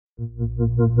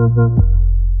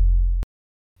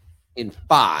In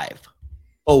 5,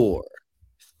 4,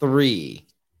 3.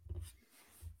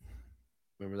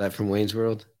 Remember that from Wayne's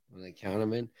World when they count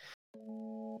them in?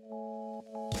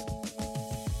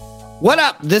 What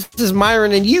up? This is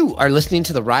Myron, and you are listening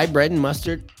to the Rye Bread and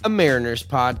Mustard, a Mariners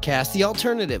podcast, the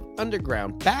alternative,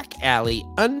 underground, back alley,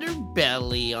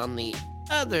 underbelly on the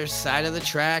other side of the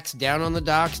tracks, down on the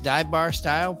docks, dive bar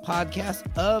style podcast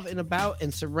of and about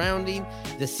and surrounding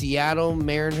the Seattle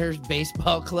Mariners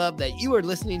Baseball Club that you are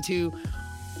listening to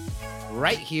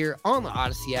right here on the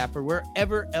Odyssey app or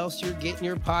wherever else you're getting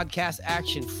your podcast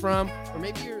action from, or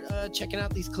maybe you're checking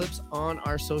out these clips on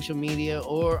our social media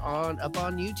or up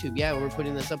on YouTube. Yeah, we're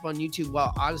putting this up on YouTube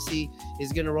while Odyssey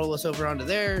is going to roll us over onto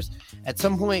theirs. At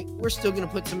some point, we're still going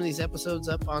to put some of these episodes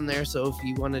up on there. So if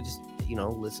you want to just,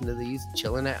 listen to these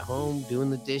chilling at home, doing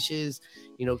the dishes,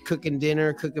 cooking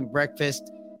dinner, cooking breakfast,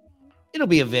 it'll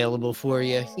be available for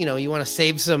you. You want to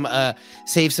save some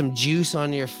juice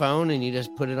on your phone and you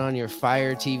just put it on your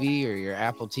Fire TV or your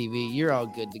Apple TV. You're all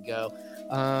good to go.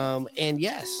 And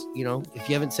yes, if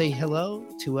you haven't said hello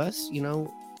to us,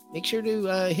 make sure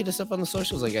to hit us up on the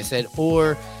socials, like I said,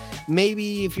 or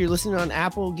maybe if you're listening on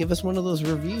Apple, give us one of those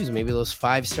reviews, maybe those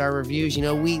 5-star reviews.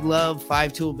 We love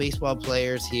 5-tool baseball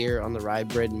players here on the Rye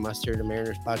Bread and Mustard, a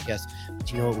Mariners podcast. But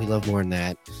you know what we love more than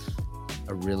that?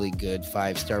 A really good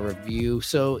 5-star review.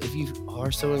 So if you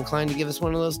are so inclined to give us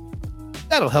one of those,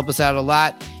 that'll help us out a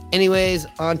lot. Anyways,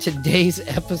 on today's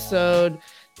episode,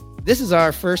 this is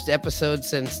our first episode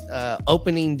since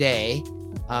opening day.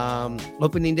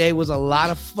 Opening day was a lot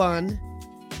of fun,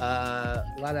 a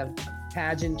lot of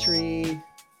pageantry,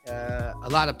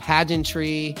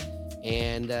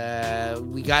 and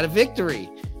we got a victory.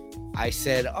 I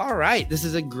said, all right, this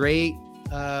is a great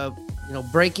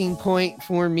breaking point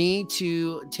for me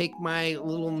to take my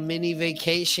little mini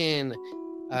vacation,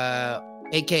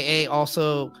 aka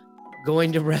also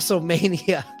going to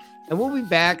Wrestlemania. And we'll be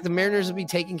back. The Mariners will be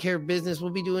taking care of business.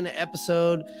 We'll be doing an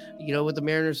episode, with the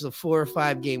Mariners, the 4 or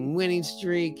 5 game winning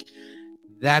streak.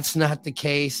 That's not the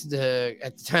case.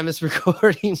 At the time of this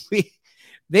recording,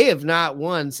 they have not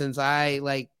won since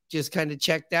I just kind of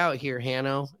checked out here,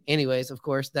 Hanno. Anyways, of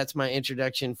course, that's my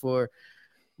introduction for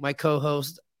my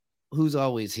co-host, who's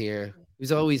always here,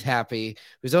 who's always happy,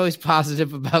 who's always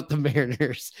positive about the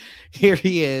Mariners. Here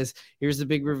he is. Here's the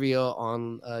big reveal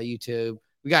on YouTube.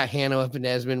 We got Hanno up in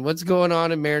Esmond. What's going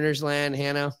on in Mariners land,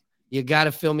 Hanno? You got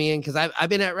to fill me in because I've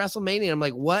been at Wrestlemania. I'm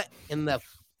like, what in the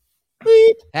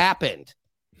bleep happened?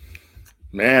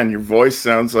 Man, your voice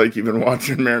sounds like you've been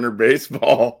watching Mariner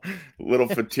baseball. A little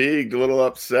fatigued, a little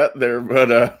upset there,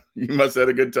 but you must have had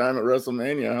a good time at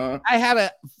Wrestlemania, huh? I had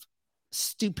a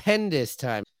stupendous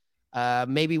time.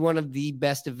 Maybe one of the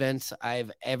best events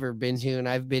I've ever been to, and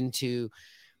I've been to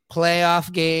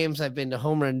playoff games, I've been to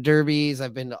home run derbies,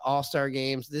 I've been to all-star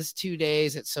games. This 2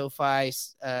 days at SoFi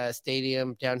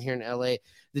Stadium down here in LA,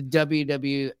 the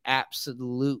WWE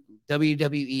absolutely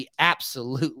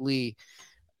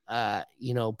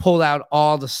pulled out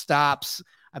all the stops.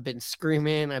 I've been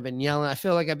screaming, I've been yelling. I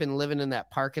feel like I've been living in that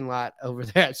parking lot over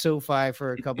there at SoFi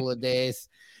for a couple of days.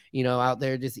 Out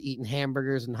there just eating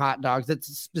hamburgers and hot dogs. That's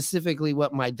specifically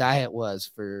what my diet was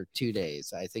for 2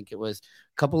 days. I think it was a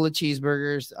couple of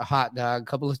cheeseburgers, a hot dog, a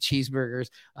couple of cheeseburgers,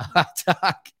 a hot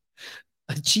dog,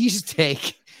 a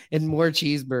cheesesteak, and more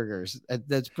cheeseburgers.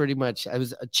 That's pretty much, I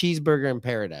was a cheeseburger in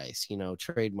paradise,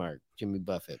 trademark Jimmy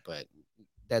Buffett, but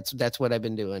that's what I've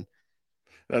been doing.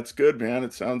 That's good, man.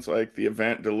 It sounds like the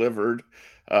event delivered.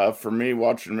 For me,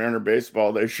 watching Mariner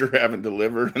baseball, they sure haven't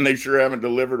delivered, and they sure haven't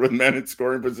delivered with men in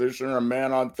scoring position or a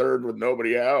man on third with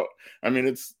nobody out. I mean,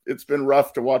 it's been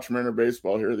rough to watch Mariner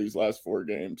baseball here these last 4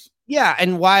 games. Yeah,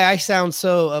 and why I sound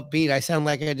so upbeat, I sound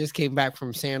like I just came back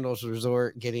from Sandals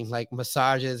Resort getting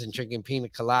massages and drinking pina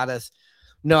coladas.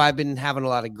 No, I've been having a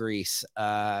lot of grease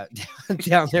down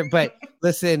there. But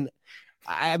listen,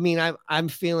 I mean, I'm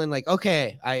feeling like,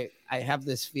 okay, I have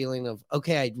this feeling of,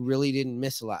 okay, I really didn't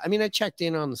miss a lot. I mean, I checked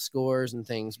in on the scores and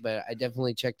things, but I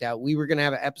definitely checked out. We were going to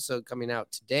have an episode coming out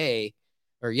today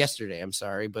or yesterday, I'm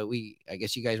sorry, but I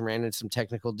guess you guys ran into some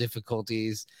technical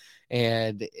difficulties,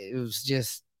 and it was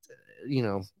just,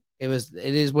 it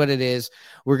is what it is.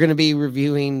 We're going to be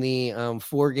reviewing the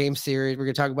 4-game series. We're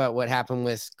going to talk about what happened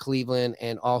with Cleveland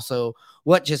and also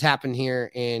what just happened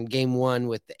here in game 1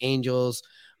 with the Angels.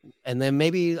 And then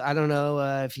maybe, I don't know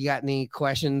if you got any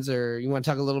questions or you want to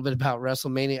talk a little bit about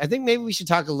WrestleMania. I think maybe we should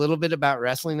talk a little bit about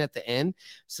wrestling at the end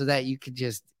so that you could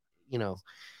just,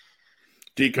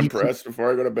 decompress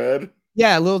before I go to bed.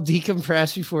 Yeah, a little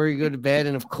decompress before you go to bed.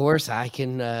 And of course, I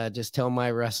can just tell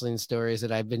my wrestling stories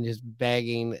that I've been just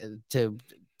begging to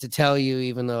to tell you,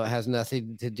 even though it has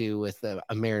nothing to do with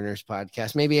a Mariners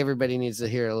podcast. Maybe everybody needs to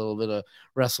hear a little bit of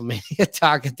WrestleMania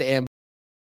talk at the end.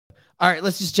 All right,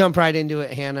 let's just jump right into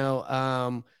it,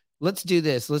 Hanno. Let's do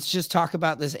this. Let's just talk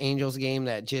about this Angels game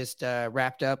that just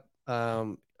wrapped up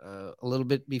a little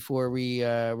bit before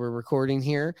we're recording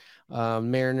here.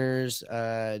 Mariners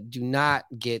do not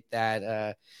get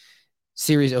that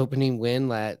series opening win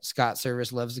that Scott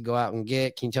Service loves to go out and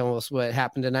get. Can you tell us what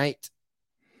happened tonight?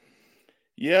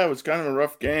 Yeah, it was kind of a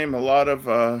rough game. A lot of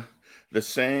the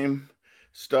same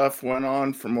stuff went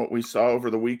on from what we saw over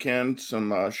the weekend.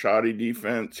 Some shoddy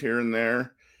defense here and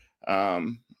there.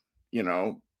 You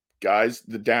know, guys,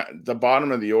 the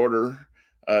bottom of the order,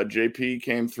 JP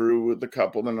came through with a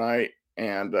couple tonight,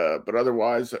 and but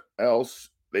otherwise else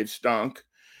they've stunk.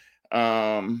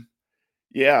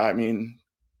 Yeah, I mean,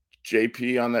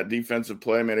 JP on that defensive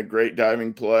play made a great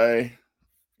diving play.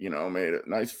 Made a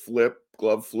nice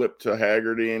glove flip to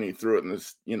Haggerty, and he threw it in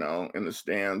this, in the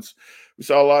stands. We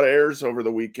saw a lot of errors over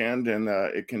the weekend, and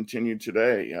it continued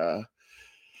today,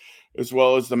 as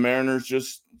well as the Mariners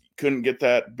just couldn't get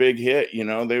that big hit.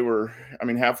 They were,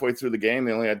 halfway through the game,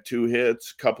 they only had 2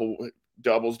 hits, couple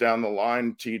doubles down the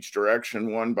line to each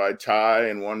direction, one by Ty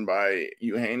and one by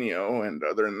Eugenio. And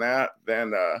other than that,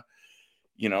 then,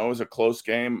 it was a close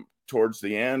game towards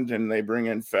the end, and they bring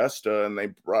in Festa, and they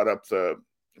brought up the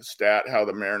stat how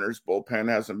the Mariners bullpen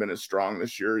hasn't been as strong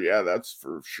this year. Yeah, that's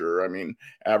for sure.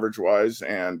 Average wise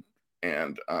and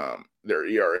their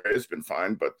ERA has been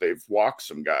fine, but they've walked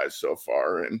some guys so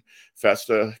far. And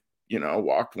Festa,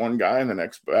 walked one guy, and the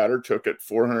next batter took it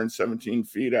 417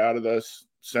 feet out of the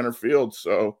center field.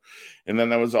 So, and then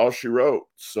that was all she wrote.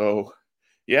 So,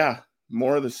 yeah,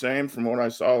 more of the same from what I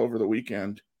saw over the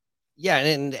weekend. Yeah,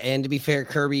 and to be fair,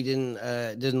 Kirby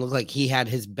didn't look like he had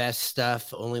his best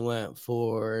stuff. Only went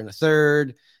 4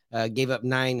 1/3, gave up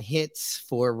 9 hits,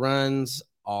 4 runs,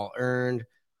 all earned.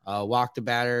 Walked a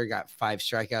batter, got 5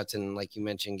 strikeouts, and like you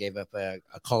mentioned, gave up a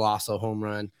colossal home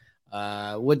run.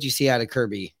 What did you see out of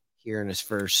Kirby here in his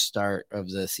first start of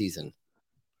the season?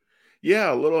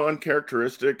 Yeah, a little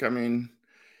uncharacteristic.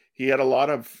 He had a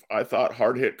lot of, I thought,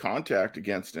 hard hit contact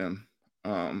against him.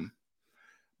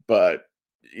 But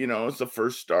it's the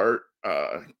first start.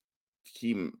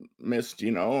 He missed,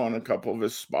 on a couple of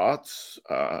his spots.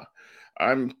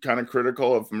 I'm kind of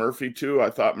critical of Murphy too. I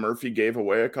thought Murphy gave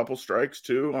away a couple strikes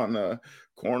too on the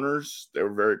corners. They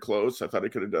were very close. I thought he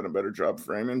could have done a better job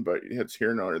framing, but it's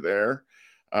here nor there.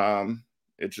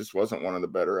 It just wasn't one of the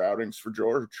better outings for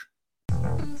George.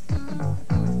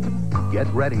 Get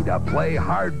ready to play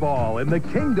hardball in the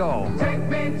Kingdom. Take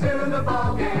me to the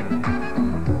ball game.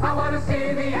 I want to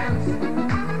see the Ants.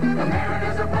 The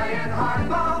Mariners are playing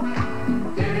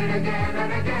hardball. Did it again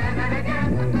and again and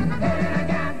again. Did it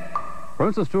again.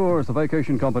 Princess Tours, the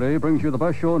vacation company, brings you the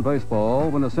best show in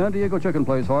baseball when the San Diego Chicken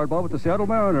plays hardball with the Seattle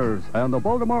Mariners and the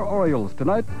Baltimore Orioles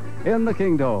tonight in the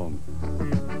Kingdom.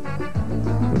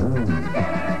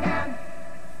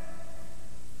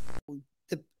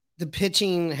 The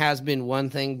pitching has been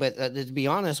one thing, but to be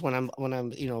honest, when I'm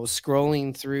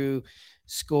scrolling through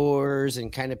scores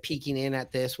and kind of peeking in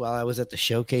at this while I was at the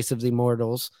Showcase of the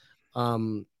Immortals,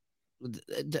 I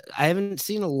haven't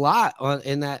seen a lot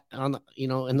in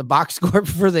the box score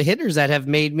for the hitters that have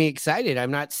made me excited.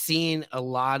 I'm not seeing a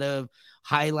lot of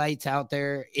highlights out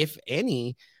there, if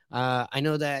any. I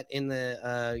know that in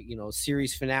the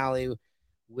series finale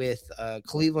with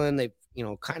Cleveland, they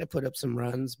kind of put up some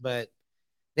runs, but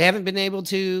they haven't been able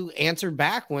to answer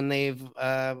back when they've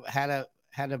had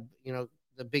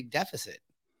the big deficit.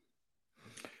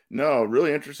 No,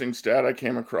 really interesting stat I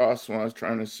came across when I was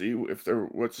trying to see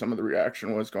what some of the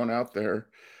reaction was going out there.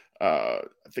 I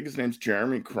think his name's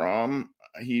Jeremy Crom.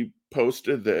 He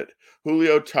posted that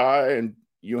Julio, Ty, and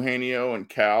Eugenio and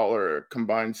Cal are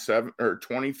combined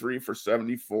 23 for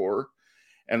 74,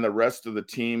 and the rest of the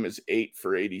team is 8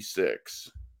 for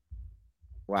 86.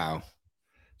 Wow.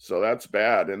 So that's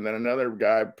bad. And then another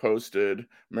guy posted,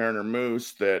 Mariner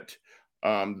Moose, that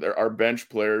there are bench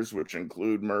players, which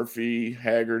include Murphy,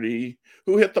 Haggerty,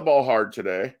 who hit the ball hard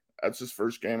today. That's his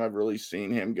first game I've really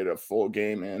seen him get a full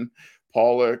game in.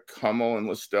 Pollock, Hummel, and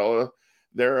Listella,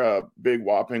 they're a big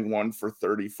whopping 1 for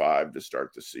 35 to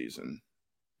start the season.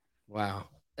 Wow.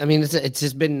 It's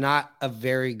just been not a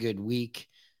very good week.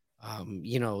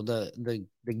 The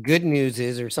good news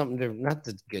is, or something to, not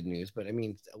the good news, but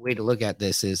a way to look at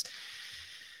this is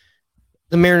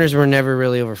the Mariners were never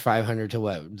really over 500 to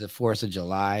the 4th of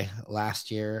July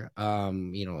last year.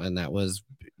 And that was,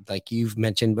 like you've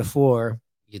mentioned before,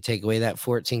 you take away that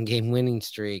 14 game winning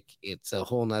streak. It's a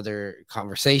whole nother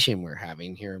conversation we're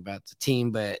having here about the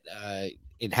team, but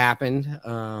it happened.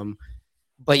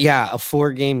 But yeah, a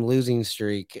 4-game losing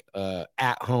streak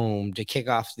at home to kick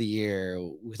off the year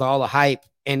with all the hype.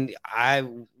 And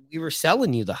we were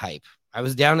selling you the hype. I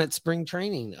was down at spring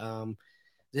training.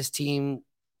 This team,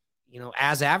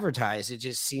 as advertised, it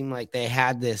just seemed like they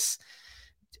had this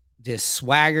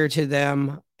swagger to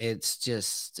them. It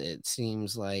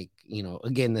seems like,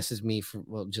 again, this is me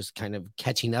just kind of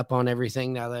catching up on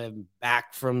everything now that I'm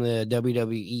back from the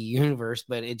WWE universe,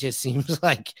 but it just seems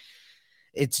like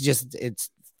it's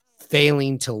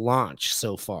failing to launch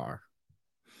so far.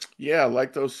 Yeah,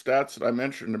 like those stats that I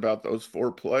mentioned about those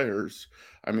 4 players.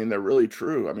 I mean, they're really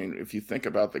true. I mean, if you think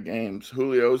about the games,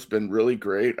 Julio's been really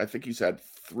great. I think he's had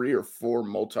 3 or 4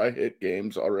 multi-hit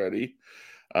games already,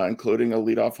 including a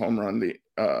leadoff home run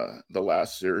the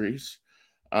last series.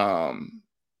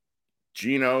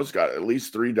 Gino's got at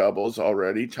least 3 doubles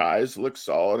already. Ty's looks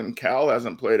solid, and Cal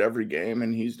hasn't played every game,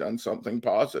 and he's done something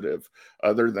positive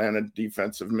other than a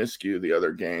defensive miscue the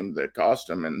other game that cost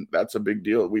him, and that's a big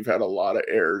deal. We've had a lot of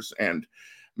errors and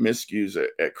miscues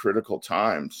at critical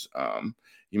times.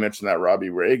 You mentioned that Robbie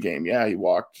Ray game. Yeah, he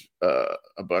walked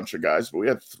a bunch of guys, but we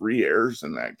had 3 errors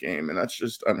in that game, and that's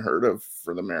just unheard of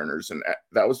for the Mariners. And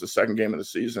that was the second game of the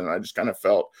season. I just kind of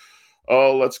felt,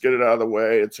 oh, let's get it out of the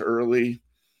way. It's early.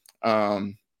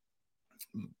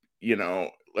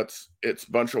 It's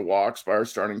a bunch of walks by our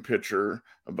starting pitcher,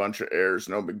 a bunch of errors,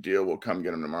 no big deal. We'll come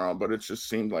get him tomorrow. But it just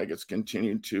seemed like it's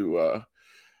continued to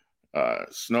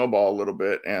snowball a little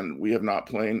bit, and we have not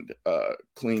played a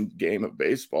clean game of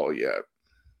baseball yet.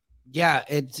 Yeah,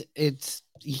 it's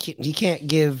you can't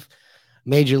give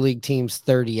major league teams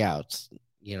 30 outs,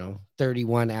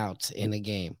 31 outs in a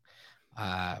game.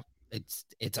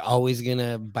 It's always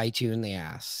gonna bite you in the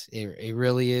ass. It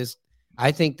really is.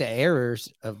 I think the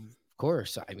errors, of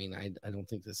course, I mean, I don't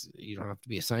think you don't have to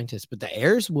be a scientist, but the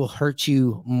errors will hurt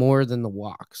you more than the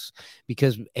walks,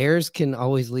 because errors can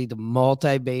always lead to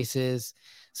multi bases.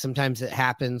 Sometimes it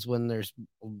happens when there's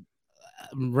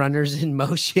runners in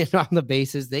motion on the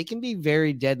bases. They can be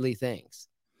very deadly things.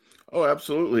 Oh,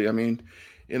 absolutely. I mean,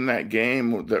 in that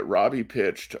game that Robbie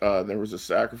pitched, there was a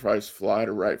sacrifice fly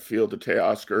to right field to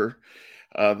Teoscar.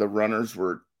 The runners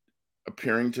were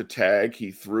appearing to tag.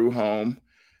 He threw home.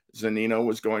 Zunino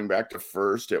was going back to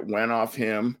first. It went off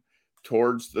him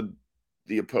towards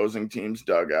the opposing team's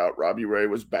dugout. Robbie Ray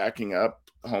was backing up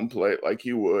home plate like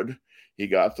he would. He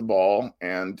got the ball,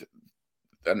 and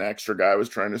an extra guy was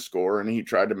trying to score, and he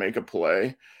tried to make a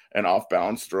play, an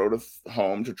off-balance throw to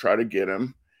home to try to get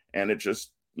him, and it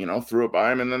just, threw it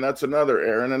by him, and then that's another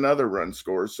error, and another run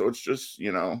scores. So it's just,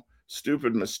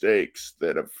 stupid mistakes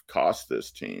that have cost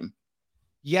this team.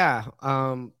 Yeah,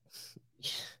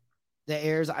 the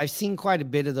errors, I've seen quite a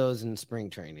bit of those in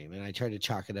spring training, and I try to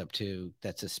chalk it up to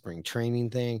that's a spring training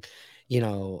thing.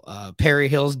 Perry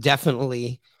Hill's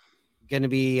definitely going to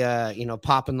be,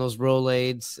 popping those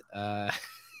Rolaids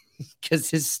because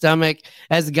his stomach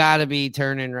has got to be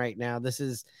turning right now. This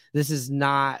is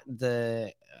not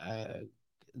the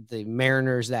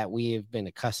Mariners that we have been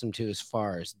accustomed to as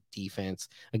far as defense.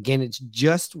 Again, it's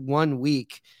just 1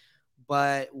 week,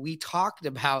 but we talked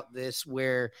about this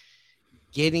where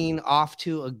getting off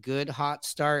to a good hot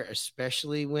start,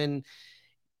 especially when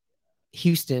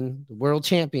Houston, the world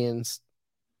champions,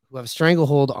 who have a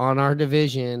stranglehold on our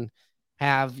division,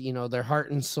 have, their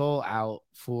heart and soul out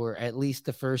for at least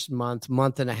the first month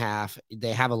and a half.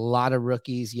 They have a lot of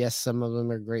rookies. Yes, some of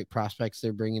them are great prospects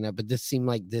they're bringing up, but this seemed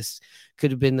like this could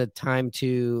have been the time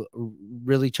to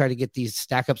really try to get these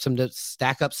stack up some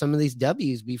of these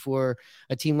W's before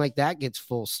a team like that gets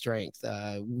full strength.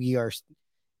 We are,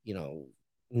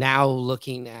 now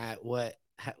looking at what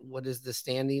is the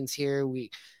standings here.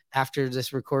 After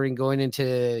this recording going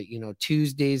into,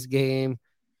 Tuesday's game,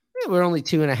 we're only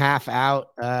 2.5 out,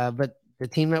 but the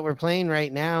team that we're playing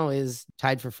right now is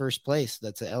tied for first place.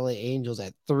 That's the LA Angels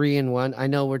at 3-1. I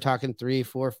know we're talking 3,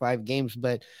 4, 5 games,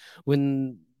 but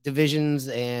when divisions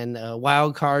and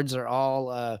wild cards are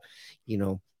all,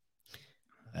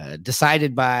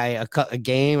 decided by a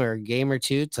game or a game or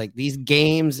two, it's like these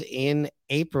games in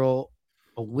April,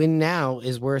 a win now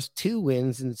is worth 2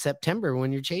 wins in September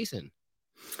when you're chasing.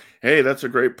 Hey, that's a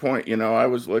great point. I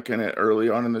was looking at early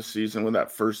on in the season with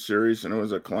that first series, and it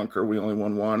was a clunker. We only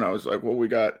won 1. I was like, well, we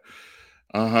got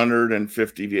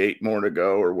 158 more to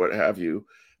go or what have you.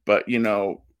 But,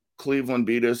 Cleveland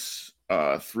beat us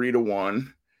 3-1.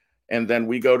 And then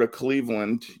we go to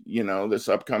Cleveland, this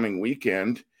upcoming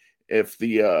weekend. If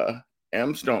the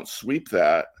M's don't sweep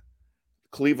that,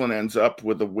 Cleveland ends up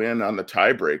with a win on the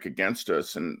tiebreak against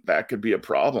us, and that could be a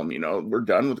problem. We're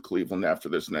done with Cleveland after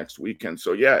this next weekend.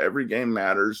 So, yeah, every game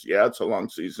matters. Yeah, it's a long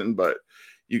season, but,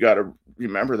 you got to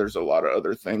remember there's a lot of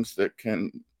other things that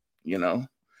can,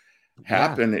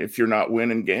 happen if you're not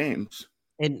winning games.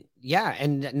 And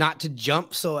and not to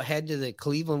jump so ahead to the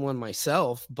Cleveland one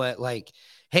myself, but like,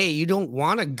 hey, you don't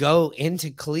want to go into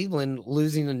Cleveland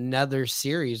losing another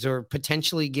series or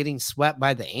potentially getting swept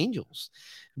by the Angels,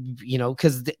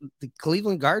 because the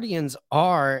Cleveland Guardians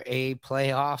are a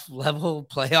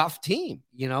playoff team,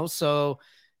 so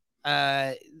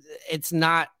it's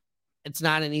not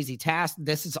an easy task.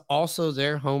 This is also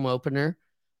their home opener.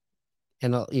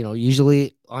 And,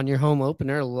 usually on your home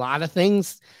opener, a lot of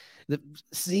things that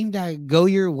seem to go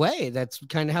your way. That's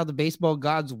kind of how the baseball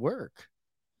gods work.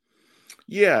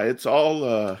 Yeah, it's all,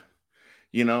 a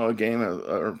game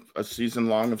or a season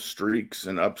long of streaks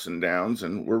and ups and downs,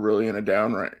 and we're really in a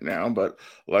down right now. But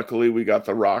luckily, we got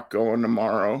The Rock going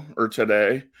tomorrow or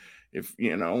today. If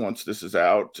once this is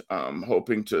out,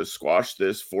 hoping to squash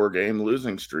this 4-game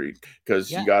losing streak, because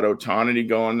you got Ohtani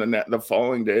going the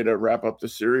following day to wrap up the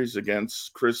series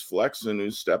against Chris Flexen,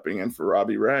 who's stepping in for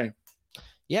Robbie Ray.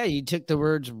 Yeah, you took the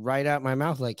words right out my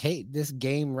mouth. Like, hey, this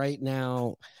game right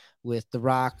now with The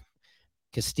Rock,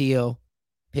 Castillo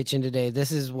pitching today.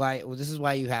 This is why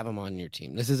you have him on your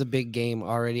team. This is a big game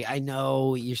already. I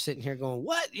know you're sitting here going,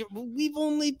 what? We've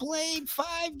only played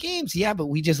 5 games. Yeah, but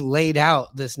we just laid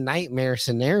out this nightmare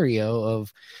scenario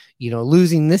of,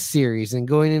 losing this series and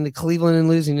going into Cleveland and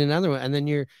losing another one. And then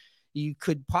you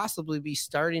could possibly be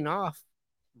starting off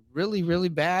really, really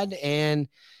bad. And,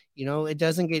 it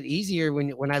doesn't get easier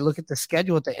when I look at the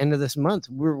schedule at the end of this month.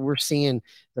 We're seeing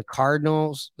the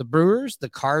Cardinals, the Brewers, the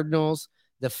Cardinals,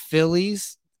 the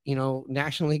Phillies,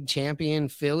 National League champion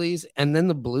Phillies, and then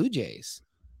the Blue Jays.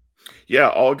 Yeah,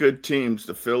 all good teams.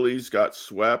 The Phillies got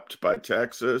swept by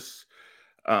Texas.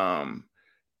 And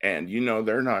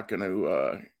they're not going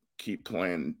to keep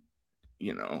playing,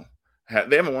 they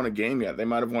haven't won a game yet. They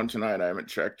might have won tonight. I haven't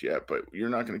checked yet, but you're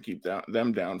not going to keep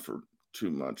them down for too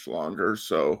much longer.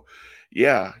 So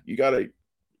yeah,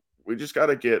 we just got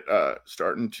to get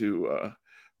starting to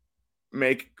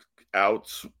make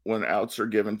outs when outs are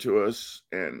given to us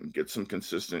and get some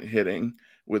consistent hitting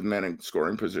with men in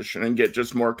scoring position and get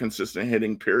just more consistent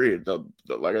hitting, period.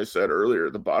 Like I said earlier,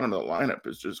 the bottom of the lineup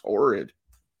is just horrid.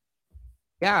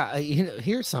 Yeah.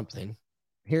 Here's something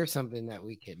that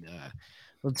we could,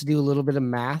 let's do a little bit of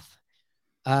math.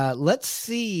 Let's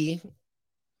see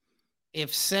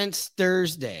if since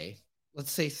Thursday,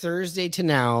 let's say Thursday to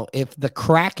now, if the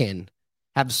Kraken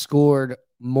have scored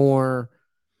more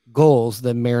goals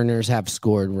than Mariners have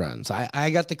scored runs. I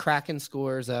got the Kraken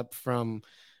scores up from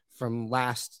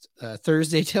last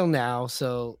Thursday till now.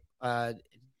 So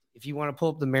if you want to pull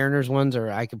up the Mariners ones, or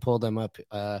I can pull them up,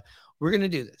 we're gonna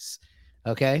do this.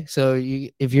 Okay, so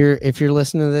if you're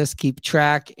listening to this, keep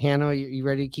track. Hannah, you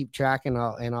ready to keep track, and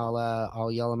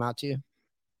I'll yell them out to you.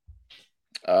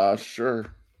 Sure.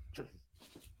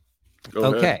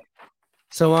 Go ahead.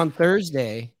 So on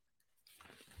Thursday,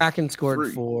 Kraken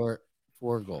scored 4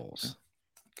 goals.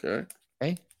 Okay.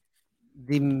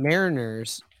 The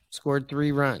Mariners scored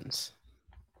 3 runs.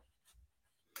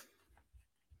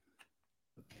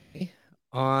 Okay.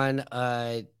 On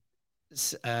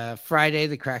Friday,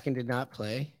 the Kraken did not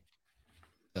play.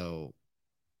 So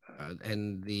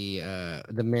and the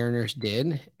Mariners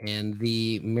did, and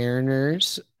the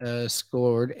Mariners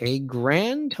scored a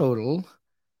grand total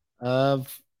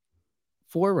of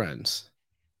 4 runs.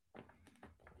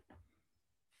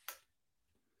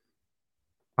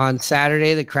 On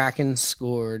Saturday, the Kraken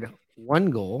scored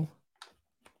 1 goal.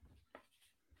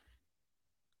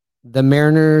 The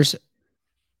Mariners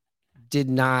did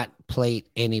not plate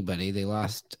anybody. They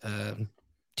lost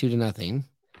 2-0.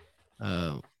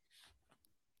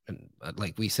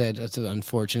 Like we said, that's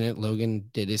unfortunate. Logan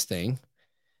did his thing.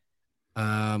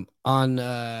 On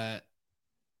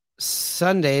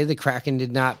Sunday, the Kraken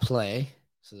did not play,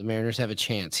 so the Mariners have a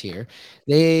chance here.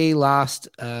 They lost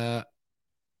in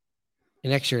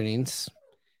extra innings.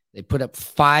 They put up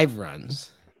 5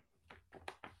 runs.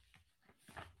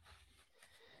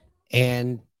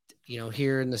 And,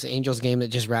 here in this Angels game that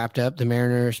just wrapped up, the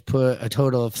Mariners put a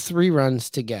total of 3 runs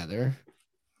together.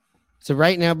 So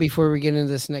right now, before we get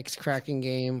into this next Kraken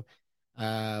game,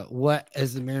 what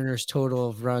is the Mariners' total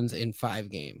of runs in 5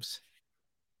 games?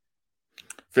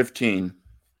 15.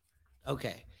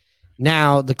 Okay.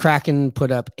 Now, the Kraken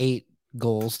put up 8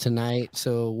 goals tonight.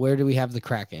 So where do we have the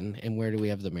Kraken and where do we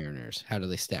have the Mariners? How do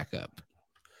they stack up?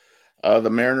 The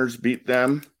Mariners beat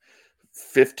them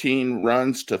 15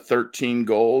 runs to 13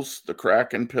 goals. The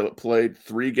Kraken played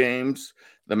 3 games.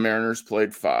 The Mariners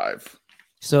played 5.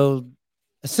 So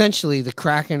essentially, the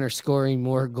Kraken are scoring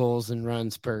more goals and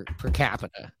runs per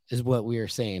capita is what we are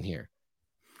saying here.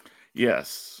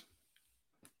 Yes,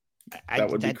 I that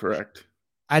would be that correct.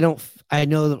 I know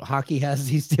that hockey has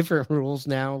these different rules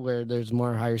now where there's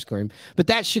more higher scoring, but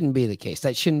that shouldn't be the case.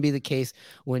 That shouldn't be the case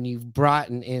when you've brought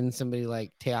in somebody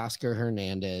like Teoscar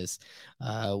Hernandez.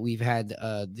 We've had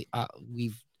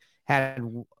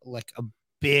like a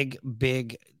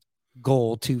big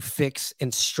goal to fix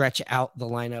and stretch out the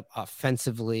lineup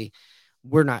offensively.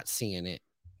 We're not seeing it.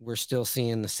 We're still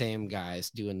seeing the same guys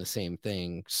doing the same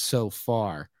thing so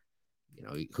far.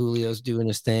 Julio's doing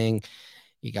his thing.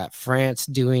 You got France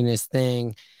doing his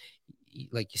thing.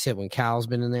 Like you said, when Cal's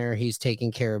been in there, he's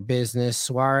taking care of business.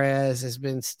 Suarez has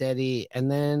been steady.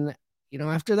 And then,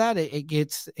 after that, it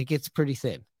gets pretty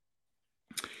thin.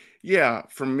 Yeah,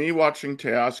 for me watching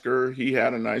Teoscar, he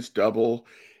had a nice double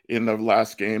in the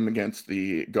last game against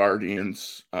the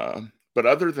Guardians. But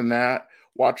other than that,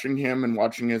 watching him and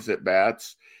watching his at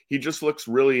bats, he just looks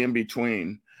really in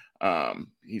between.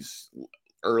 He's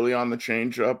early on the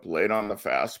changeup, late on the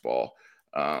fastball.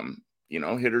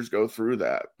 Hitters go through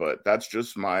that, but that's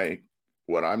just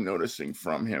what I'm noticing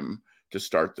from him to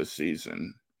start the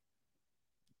season.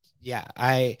 Yeah,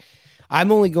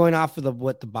 I'm only going off of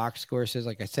what the box score says.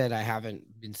 Like I said, I haven't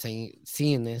been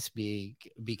seeing this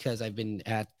because I've been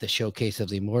at the showcase of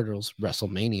the Immortals,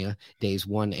 Wrestlemania, days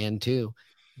 1 and 2.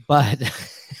 But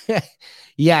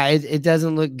yeah, it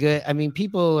doesn't look good. I mean,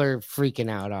 people are freaking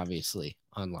out, obviously,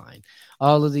 online.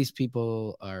 All of these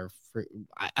people are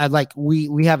I like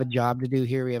we have a job to do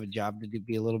here. We have a job to do,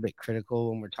 be a little bit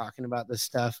critical when we're talking about this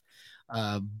stuff.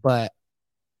 But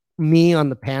me on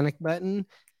the panic button,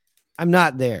 I'm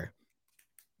not there.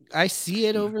 I see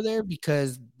it over there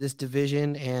because this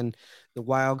division and the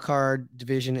wild card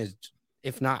division is,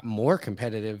 if not more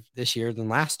competitive this year than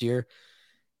last year.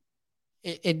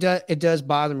 It does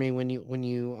bother me when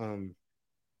you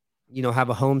have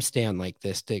a homestand like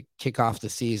this to kick off the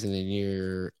season and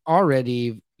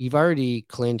you've already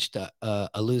clinched a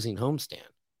losing homestand.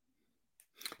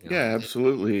 Yeah,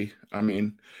 absolutely. I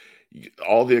mean,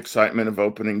 all the excitement of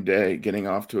opening day, getting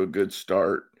off to a good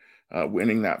start,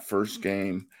 winning that first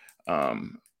game,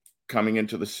 um, coming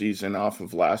into the season off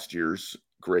of last year's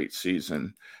great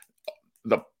season.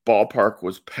 The ballpark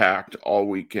was packed all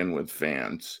weekend with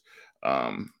fans.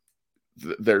 Um,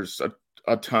 there's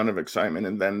a ton of excitement,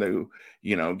 and then to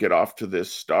get off to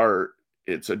this start,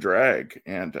 it's a drag,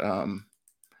 and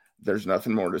there's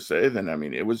nothing more to say than, I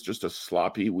mean, it was just a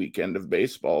sloppy weekend of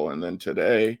baseball. And then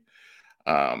today,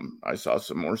 I saw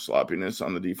some more sloppiness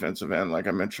on the defensive end, like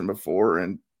I mentioned before,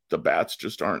 and the bats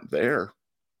just aren't there.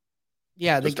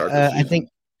 Yeah, I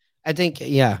think,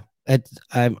 yeah,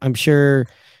 I'm sure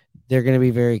they're going to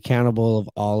be very accountable of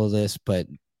all of this, but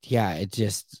yeah,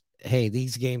 hey,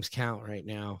 these games count right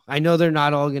now. I know they're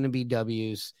not all going to be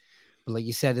W's, but like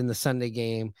you said in the Sunday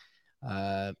game,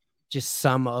 just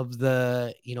some of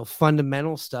the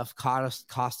fundamental stuff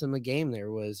cost them a game.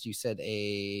 There was, you said,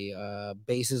 a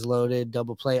bases loaded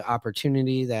double play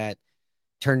opportunity that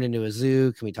turned into a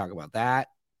zoo. Can we talk about that?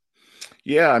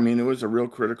 Yeah, I mean, it was a real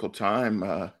critical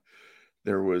time.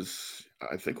 There was,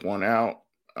 I think, one out,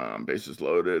 bases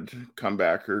loaded,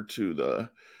 comebacker to the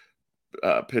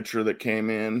pitcher that came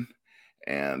in,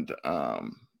 and a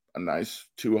nice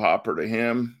two hopper to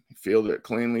him. Fielded it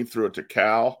cleanly, threw it to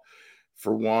Cal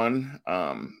for one,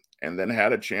 and then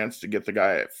had a chance to get the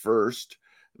guy at first,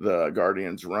 the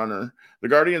Guardians runner. The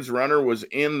Guardians runner was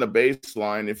in the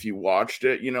baseline. If you watched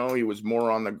it, he was more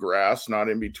on the grass, not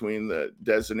in between the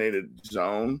designated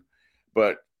zone,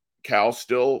 but Cal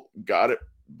still got it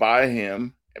by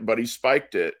him, but he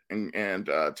spiked it, and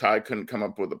Ty couldn't come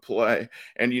up with a play.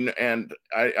 And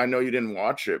I know you didn't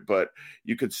watch it, but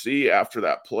you could see after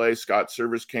that play, Scott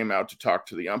Service came out to talk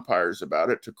to the umpires about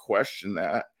it, to question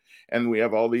that. And we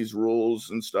have all these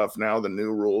rules and stuff now, the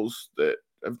new rules that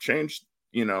have changed,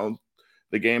 the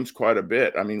games quite a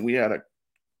bit. I mean, we had a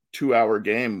 2-hour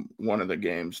game, one of the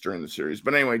games during the series.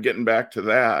 But anyway, getting back to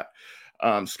that,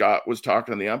 Scott was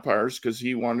talking to the umpires because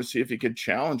he wanted to see if he could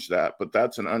challenge that. But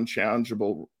that's an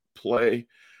unchallengeable play,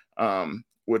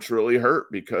 which really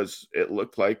hurt because it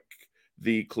looked like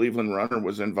the Cleveland runner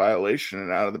was in violation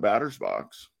and out of the batter's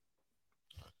box.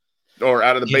 Or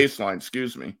out of the baseline,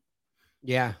 excuse me.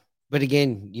 Yeah. But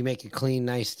again, you make a clean,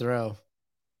 nice throw.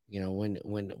 When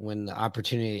the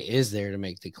opportunity is there to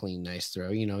make the clean, nice throw,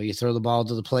 you throw the ball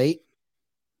to the plate,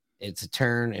 it's a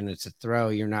turn and it's a throw.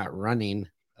 You're not running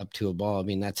up to a ball. I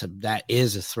mean, that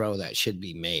is a throw that should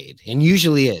be made, and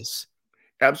usually is.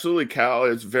 Absolutely. Cal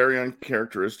is very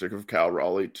uncharacteristic of Cal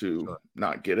Raleigh to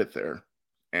not get it there.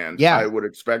 And Yeah. I would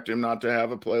expect him not to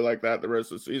have a play like that the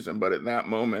rest of the season. But at that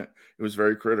moment, it was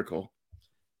very critical.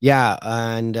 Yeah.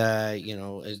 And,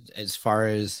 as far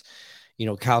as,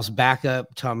 Cal's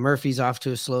backup. Tom Murphy's off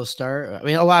to a slow start. I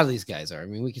mean, a lot of these guys are. I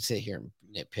mean, we could sit here and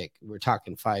nitpick. We're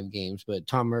talking 5 games, but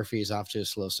Tom Murphy is off to a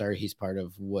slow start. He's part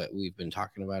of what we've been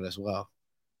talking about as well.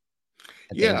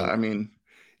 Yeah, I mean,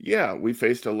 yeah, we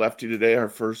faced a lefty today, our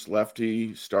first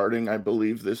lefty starting, I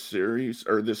believe, this series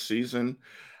or this season.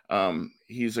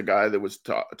 He's a guy that was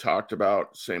talked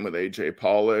about. Same with AJ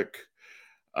Pollock,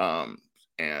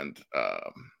 and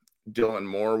Dylan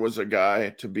Moore was a guy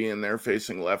to be in there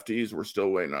facing lefties. We're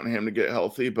still waiting on him to get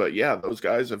healthy, but yeah, those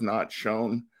guys have not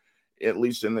shown, at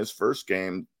least in this first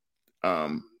game,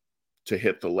 to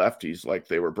hit the lefties like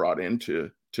they were brought in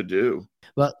to do.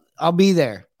 Well, I'll be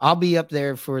there. I'll be up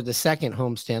there for the second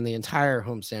homestand, the entire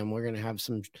homestand. We're going to have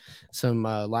some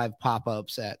live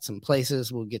pop-ups at some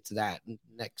places. We'll get to that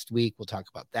next week. We'll talk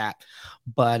about that.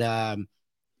 But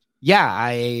yeah,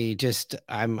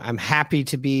 I'm happy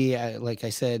to be, like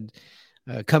I said,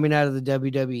 coming out of the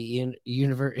WWE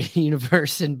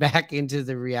universe and back into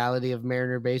the reality of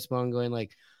Mariner baseball and going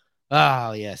like,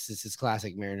 oh yes, this is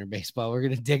classic Mariner baseball. We're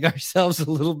going to dig ourselves a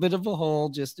little bit of a hole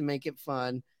just to make it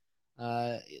fun.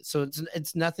 So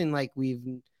it's nothing like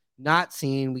we've not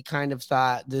seen. We kind of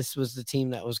thought this was the team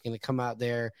that was going to come out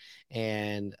there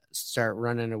and start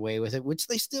running away with it, which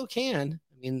they still can.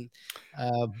 I mean,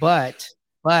 but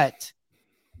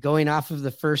going off of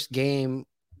the first game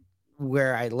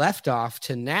where I left off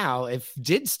to now, it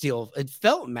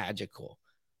felt magical,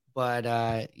 but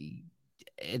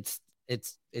it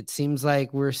seems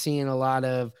like we're seeing a lot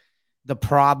of the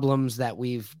problems that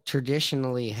we've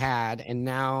traditionally had. And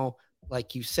now,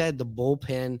 like you said, the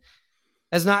bullpen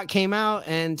has not came out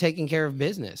and taken care of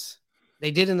business.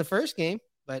 They did in the first game,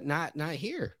 but not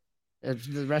here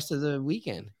the rest of the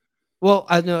weekend. Well,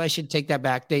 I know I should take that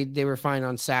back. They were fine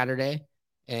on Saturday.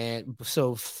 And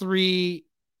so three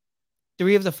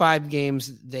of the 5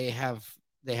 games they have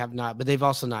not, but they've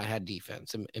also not had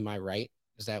defense. Am I right?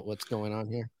 Is that what's going on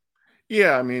here?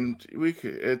 Yeah, I mean,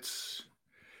 it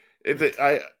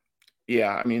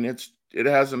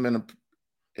hasn't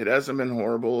been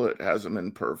horrible. It hasn't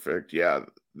been perfect. Yeah,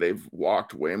 they've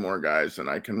walked way more guys than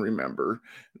I can remember.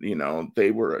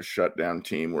 They were a shutdown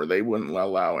team where they wouldn't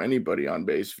allow anybody on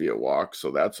base via walk.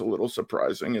 So that's a little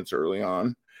surprising. It's early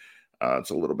on.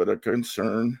 It's a little bit of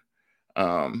concern.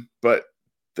 But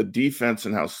the defense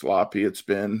and how sloppy it's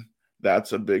been,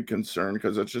 that's a big concern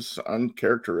because it's just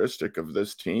uncharacteristic of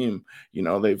this team.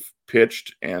 They've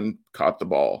pitched and caught the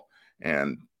ball,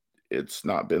 and it's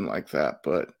not been like that.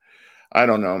 But I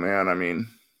don't know, man. I mean,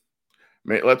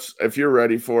 if you're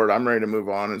ready for it, I'm ready to move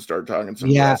on and start talking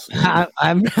some wrestling. I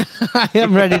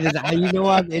am ready to.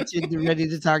 I'm itching ready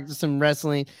to talk to some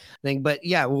wrestling thing. But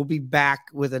yeah, we'll be back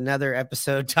with another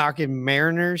episode talking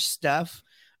Mariners stuff.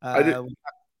 Go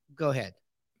ahead.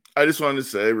 I just wanted to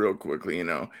say real quickly,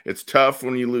 it's tough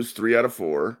when you lose 3 out of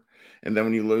 4, and then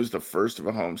when you lose the first of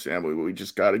a homestand, we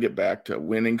just got to get back to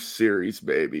winning series,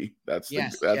 baby. That's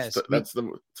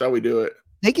how we do it.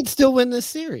 They can still win this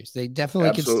series. They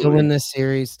definitely can still win this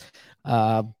series.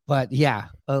 But yeah,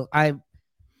 I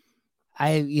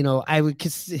would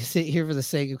sit here for the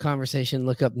sake of conversation,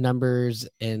 look up numbers,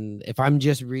 and if I'm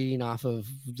just reading off of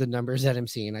the numbers that I'm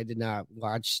seeing, I did not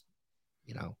watch,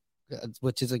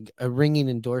 which is a ringing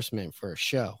endorsement for a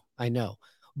show. I know,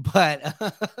 but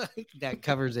that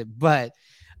covers it. But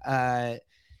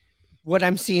what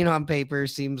I'm seeing on paper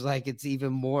seems like it's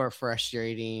even more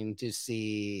frustrating to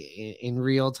see in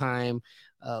real time.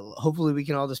 Hopefully we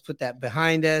can all just put that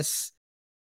behind us.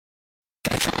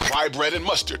 Rye Bread and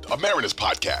Mustard, a Mariners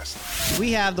podcast.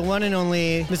 We have the one and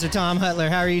only Mr. Tom Hutler.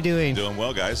 How are you doing? Doing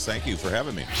well, guys. Thank you for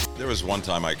having me. There was one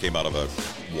time I came out of a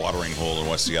watering hole in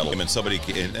West Seattle, and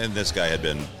and this guy had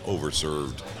been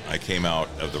overserved. I came out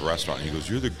of the restaurant, and he goes,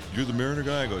 "You're the Mariner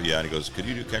guy?" I go, "Yeah." And he goes, "Could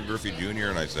you do Ken Griffey Jr.?"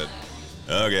 And I said,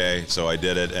 "Okay." So I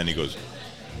did it, and he goes,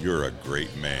 "You're a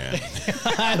great man."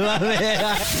 I love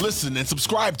it. Listen and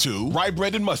subscribe to Rye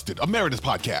Bread and Mustard, a Mariners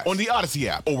podcast, on the Odyssey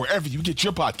app or wherever you get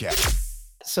your podcasts.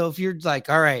 So if you're like,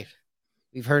 all right,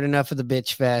 we've heard enough of the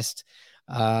bitch fest.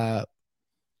 I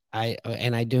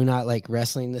do not like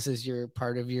wrestling. This is your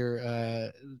part of your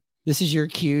this is your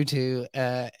cue to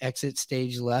exit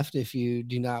stage left if you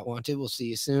do not want to. We'll see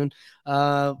you soon.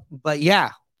 But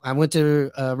yeah, I went to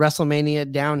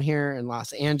Wrestlemania down here in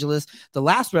Los Angeles. The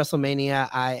last Wrestlemania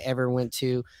I ever went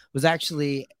to was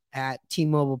actually at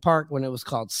T-Mobile Park when it was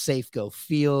called Safeco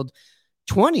Field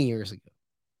 20 years ago.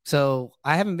 So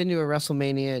I haven't been to a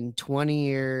WrestleMania in 20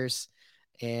 years,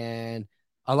 and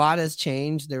a lot has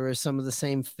changed. There were some of the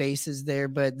same faces there,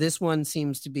 but this one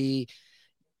seems to be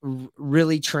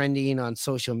really trending on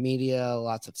social media.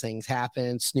 Lots of things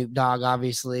happen. Snoop Dogg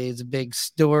obviously is a big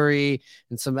story,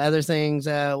 and some other things.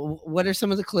 What are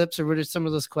some of the clips, or what are some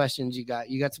of those questions you got?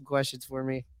 You got some questions for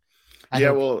me?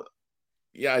 Yeah, well,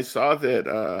 yeah, I saw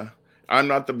that. I'm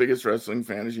not the biggest wrestling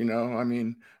fan, as you know. I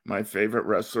mean, my favorite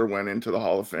wrestler went into the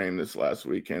Hall of Fame this last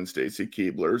weekend, Stacy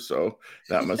Keibler. So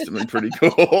that must have been pretty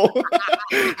cool.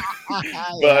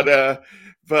 Yeah.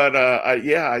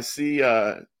 Yeah, I see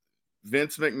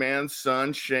Vince McMahon's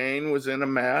son Shane was in a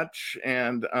match,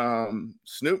 and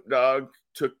Snoop Dogg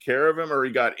took care of him, or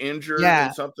he got injured Yeah.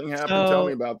 and something happened. Tell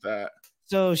me about that.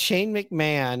 So Shane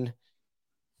McMahon,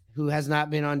 who has not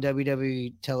been on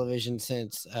WWE television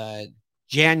since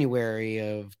January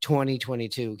of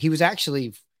 2022, he was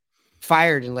actually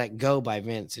fired and let go by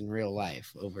Vince in real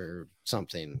life over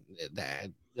something that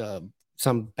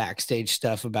some backstage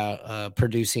stuff about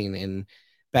producing and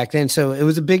back then. So it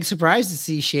was a big surprise to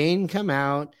see Shane come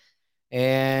out,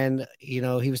 and he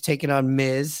was taking on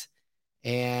Miz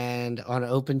and on an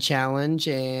open challenge,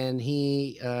 and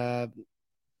he had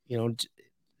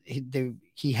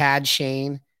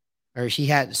Shane, or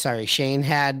Shane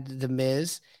had the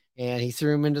Miz, and he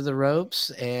threw him into the ropes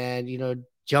and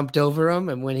jumped over him,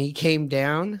 and when he came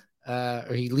down,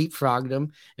 or he leapfrogged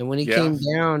him, and when he came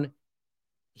down,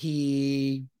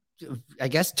 he, I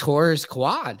guess, tore his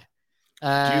quad. Do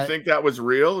you think that was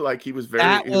real? Like he was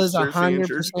that was seriously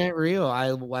injured? 100% real.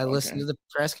 I listened to the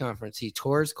press conference. He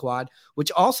tore his quad,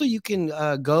 which also you can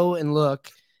go and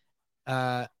look.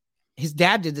 His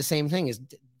dad did the same thing.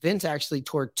 Vince actually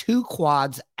tore 2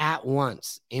 quads at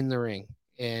once in the ring.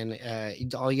 And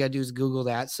all you got to do is Google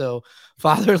that. So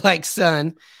father like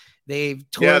son, they've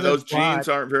tore those quads. genes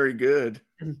aren't very good.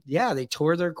 Yeah, they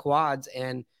tore their quads,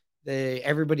 and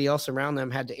everybody else around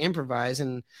them had to improvise.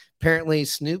 And apparently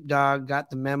Snoop Dogg got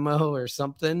the memo or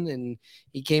something, and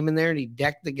he came in there and he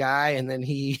decked the guy, and then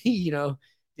he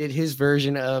did his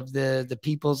version of the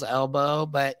people's elbow.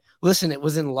 But listen, it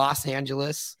was in Los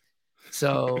Angeles.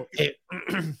 So it,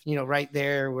 right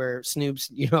there where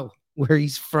Snoop's, where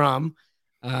he's from,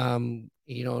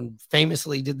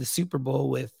 famously did the Super Bowl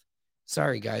with,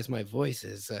 sorry guys, my voice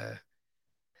is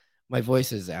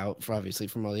out for obviously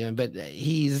from all the end, but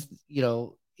he's,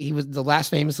 he was the last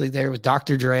famously there with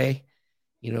Dr. Dre,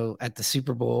 at the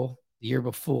Super Bowl the year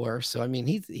before. So, I mean,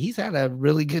 he's had a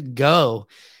really good go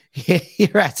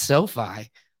here at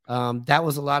SoFi. That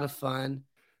was a lot of fun.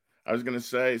 I was going to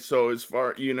say, so as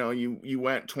far, you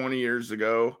went 20 years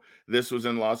ago, this was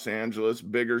in Los Angeles,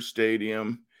 bigger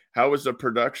stadium. How was the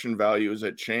production value? Has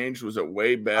it changed? Was it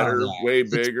way better, way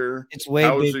bigger? It's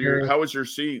way bigger. How was your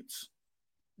seats?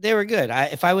 They were good.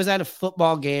 If I was at a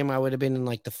football game, I would have been in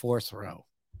like the 4th row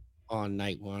on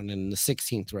night 1 and the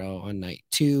 16th row on night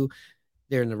 2.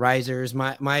 They're in the risers.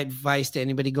 My advice to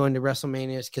anybody going to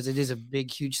WrestleMania is, because it is a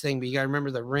big, huge thing, but you got to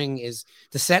remember the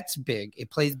set's big. It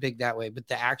plays big that way, but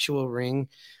the actual ring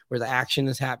where the action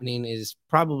is happening is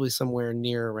probably somewhere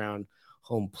near around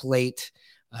home plate.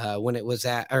 When it was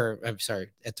at the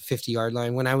 50-yard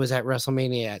line, when I was at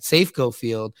WrestleMania at Safeco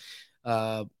Field,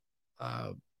 the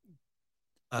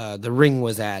ring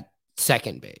was at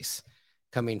second base,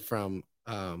 coming from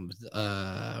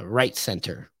right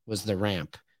center was the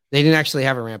ramp. They didn't actually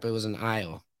have a ramp. It was an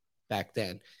aisle back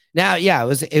then. Now, yeah,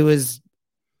 it was,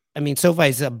 I mean, SoFi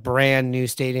is a brand new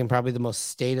stadium, probably the most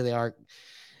state-of-the-art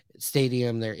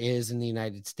stadium there is in the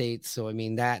United States. So, I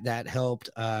mean, that helped.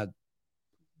 The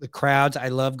crowds, I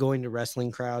love going to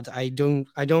wrestling crowds. I don't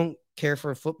care for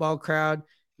a football crowd.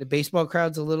 The baseball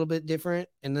crowd's a little bit different.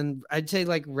 And then I'd say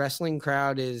like wrestling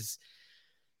crowd is,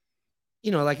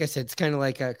 like I said, it's kind of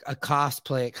like a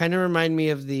cosplay. It kind of remind me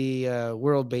of the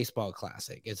World Baseball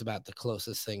Classic. It's about the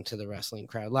closest thing to the wrestling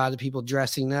crowd. A lot of people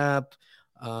dressing up.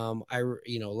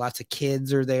 Lots of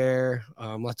kids are there.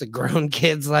 Lots of grown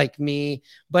kids like me,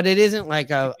 but it isn't like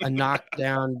a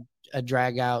knockdown, a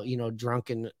drag out,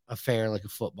 drunken affair like a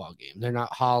football game. They're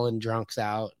not hauling drunks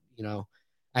out.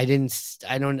 I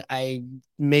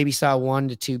maybe saw 1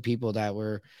 to 2 people that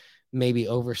were maybe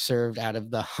overserved out of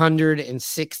the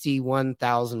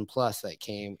 161,000 plus that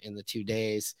came in the 2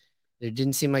 days. There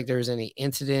didn't seem like there was any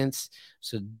incidents.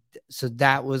 So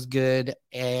that was good.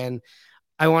 And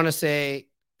I want to say,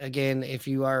 again, if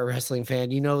you are a wrestling fan,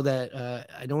 that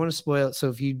I don't want to spoil it. So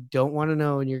if you don't want to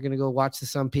know and you're going to go watch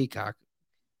this on Peacock,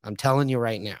 I'm telling you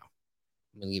right now,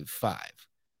 I'm going to give 5,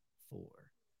 4,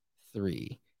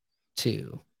 3,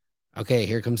 2. Okay,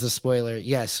 here comes the spoiler.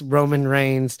 Yes, Roman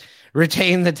Reigns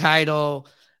retained the title,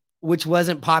 which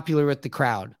wasn't popular with the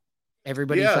crowd.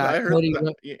 Everybody thought I heard Cody,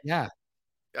 that. Yeah.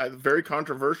 Very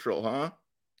controversial, huh?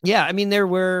 Yeah, I mean, there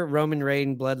were Roman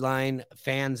Reigns bloodline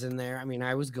fans in there. I mean,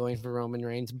 I was going for Roman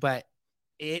Reigns, but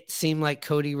it seemed like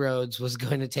Cody Rhodes was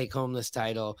going to take home this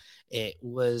title. It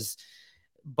was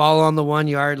ball on the 1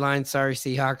 yard line. Sorry,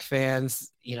 Seahawks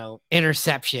fans,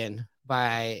 interception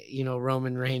by,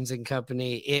 Roman Reigns and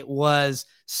company. It was,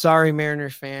 sorry,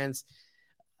 Mariners fans.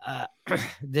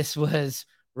 This was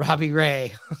Robbie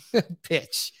Ray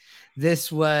pitch.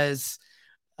 This was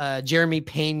Jeremy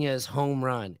Pena's home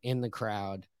run in the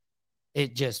crowd.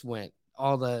 It just went,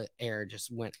 all the air just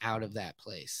went out of that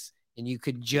place. And you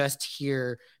could just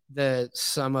hear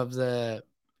some of the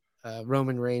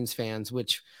Roman Reigns fans,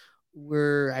 which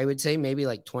were, I would say, maybe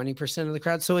like 20% of the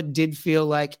crowd. So it did feel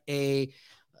like a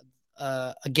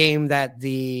game that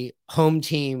the home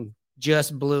team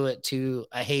just blew it to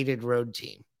a hated road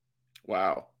team.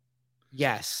 Wow.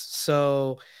 Yes.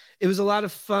 So it was a lot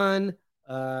of fun.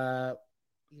 As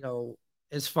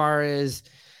far as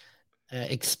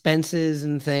expenses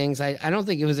and things, I don't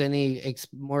think it was any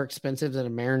more expensive than a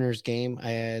Mariners game.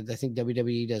 I think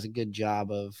WWE does a good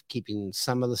job of keeping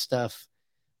some of the stuff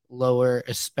lower,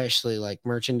 especially like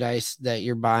merchandise that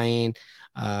you're buying.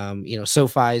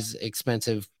 SoFi's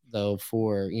expensive though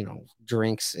for,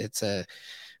 drinks. It's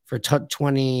for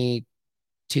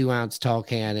 22-ounce tall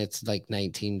can, it's like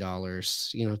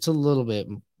 $19. It's a little bit,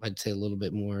 I'd say a little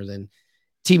bit more than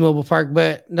T-Mobile Park,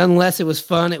 but nonetheless, it was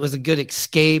fun. It was a good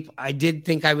escape. I did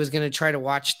think I was going to try to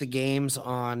watch the games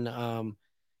on, the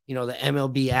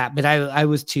MLB app, but I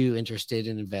was too interested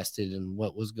and invested in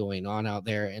what was going on out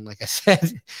there. And like I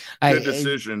said, good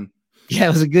decision. Yeah,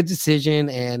 it was a good decision.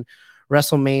 And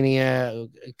Wrestlemania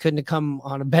couldn't have come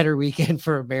on a better weekend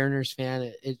for a Mariners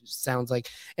fan. It sounds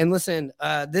like. And listen,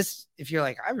 if you're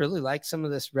like, I really like some of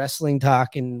this wrestling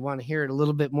talk and want to hear it a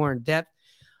little bit more in depth,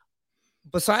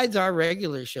 besides our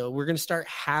regular show, we're going to start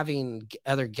having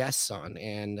other guests on,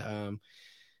 and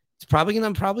it's probably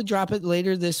going to drop it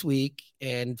later this week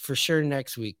and for sure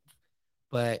next week.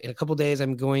 But in a couple of days,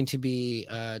 I'm going to be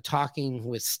talking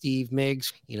with Steve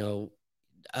Miggs,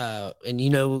 and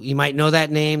you might know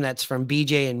that name. That's from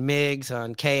BJ and Miggs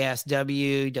on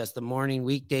KSW. He does the morning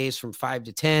weekdays from 5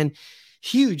 to 10.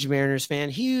 Huge Mariners fan,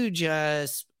 huge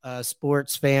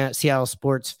sports fan, Seattle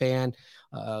sports fan.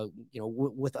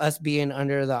 With us being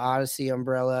under the Odyssey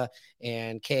umbrella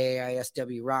and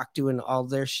KISW Rock doing all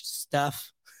their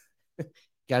stuff.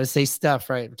 Got to say stuff,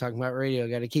 right? We're talking about radio.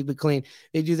 Got to keep it clean.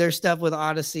 They do their stuff with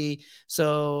Odyssey.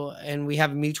 So, and we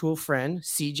have a mutual friend,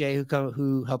 CJ,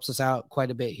 who helps us out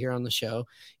quite a bit here on the show.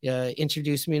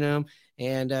 Introduced me to him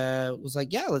and was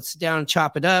like, yeah, let's sit down and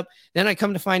chop it up. Then I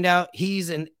come to find out he's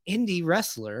an indie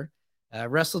wrestler,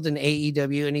 wrestled in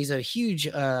AEW, and he's a huge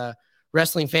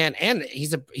wrestling fan, and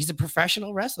he's a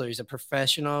professional wrestler. He's a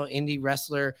professional indie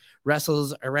wrestler,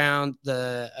 wrestles around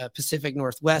the Pacific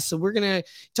Northwest. So we're going to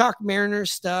talk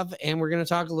Mariners stuff, and we're going to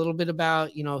talk a little bit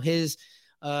about, his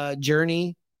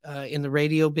journey in the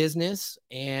radio business,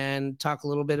 and talk a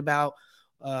little bit about,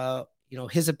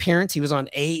 his appearance. He was on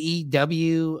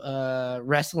AEW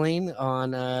wrestling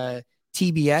on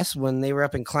TBS when they were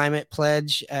up in Climate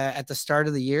Pledge at the start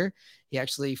of the year. He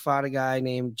actually fought a guy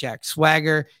named Jack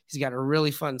Swagger. He's got a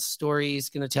really fun story he's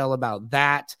going to tell about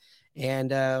that.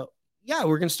 And we're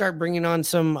going to start bringing on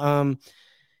some,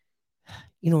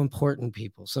 important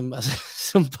people, some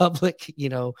public,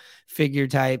 figure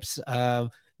types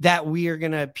that we are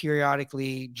going to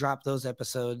periodically drop those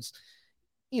episodes.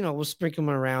 We'll sprinkle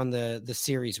them around the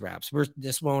series wraps.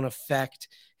 This won't affect,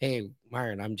 hey,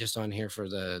 Myron, I'm just on here for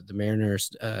the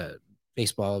Mariners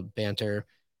baseball banter.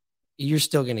 You're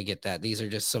still going to get that. These are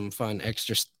just some fun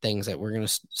extra things that we're going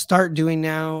to start doing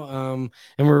now.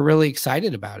 And we're really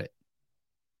excited about it.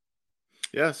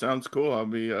 Yeah, sounds cool. I'll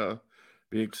be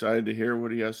excited to hear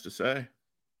what he has to say.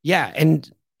 Yeah.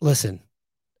 And listen,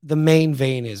 the main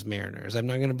vein is Mariners. I'm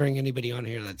not going to bring anybody on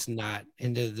here that's not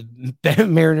into the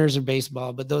Mariners or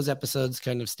baseball, but those episodes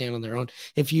kind of stand on their own.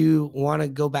 If you want to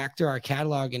go back to our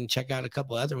catalog and check out a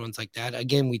couple other ones like that,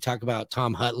 again, we talk about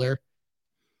Tom Hutler,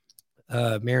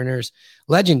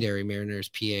 legendary Mariners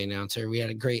PA announcer. We had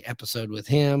a great episode with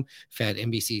him. We've had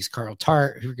NBC's Carl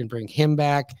Tart, who can bring him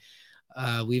back.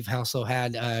 We've also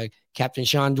had Captain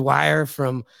Sean Dwyer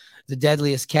from The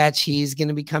Deadliest Catch. He's going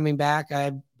to be coming back,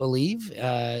 I believe,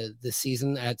 this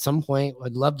season at some point.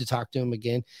 I'd love to talk to him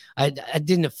again. I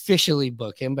didn't officially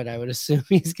book him, but I would assume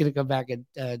he's going to come back and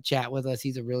chat with us.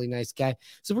 He's a really nice guy.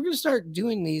 So we're going to start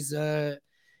doing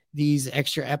these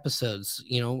extra episodes,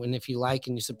 and if you like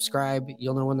and you subscribe,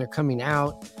 you'll know when they're coming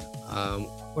out.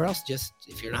 Or else, just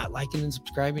if you're not liking and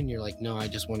subscribing, you're like, no, I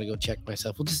just want to go check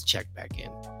myself. We'll just check back in.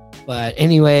 But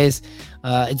anyways,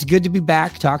 it's good to be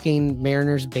back talking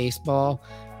Mariners baseball.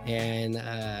 and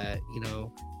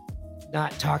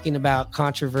not talking about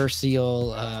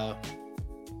controversial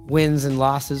wins and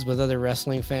losses with other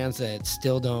wrestling fans that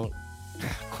still don't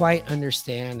quite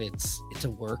understand it's a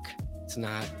work. It's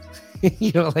not,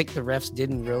 like the refs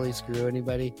didn't really screw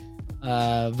anybody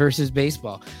versus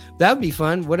baseball. That would be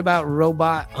fun. What about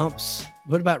robot umps?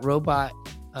 What about robot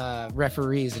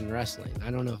referees in wrestling?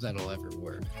 I don't know if that'll ever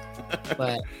work,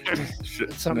 but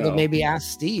it's something to maybe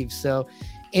ask Steve. So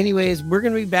anyways, we're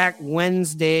going to be back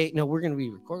Wednesday. No, we're going to be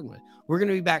recording it. We're going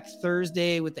to be back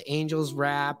Thursday with the Angels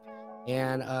wrap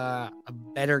and a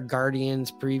better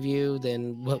Guardians preview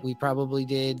than what we probably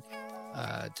did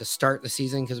to start the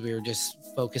season, because we were just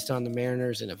focused on the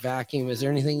Mariners in a vacuum. Is there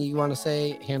anything you want to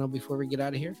say, Hannah, before we get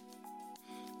out of here?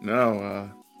 No,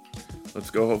 let's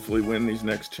go hopefully win these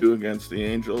next 2 against the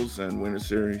Angels and win a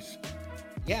series.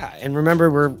 Yeah, and remember,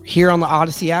 we're here on the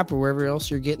Odyssey app or wherever else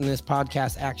you're getting this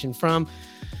podcast action from.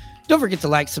 Don't forget to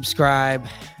like, subscribe,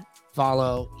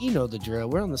 follow. You know the drill.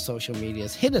 We're on the social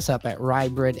medias. Hit us up at Rye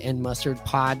Bread and Mustard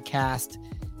Podcast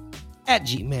at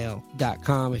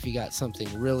gmail.com if you got something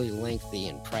really lengthy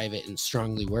and private and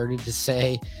strongly worded to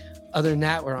say. Other than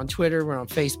that, we're on Twitter, we're on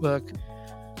Facebook,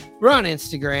 we're on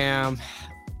Instagram.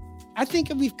 I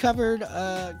think we've covered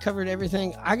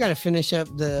everything. I got to finish up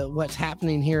what's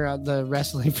happening here on the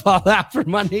wrestling fallout for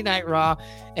Monday Night Raw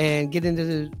and get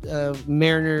into the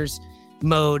Mariners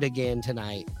mode again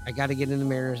tonight. I got to get into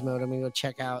Mariners mode. I'm going to go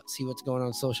check out, see what's going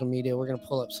on social media. We're going to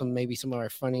pull up some of our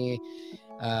funny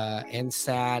and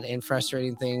sad and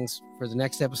frustrating things for the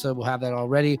next episode. We'll have that all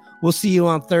ready. We'll see you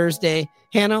on Thursday.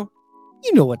 Hannah,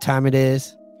 you know what time it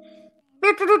is.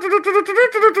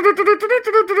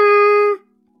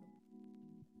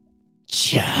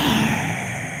 Charge.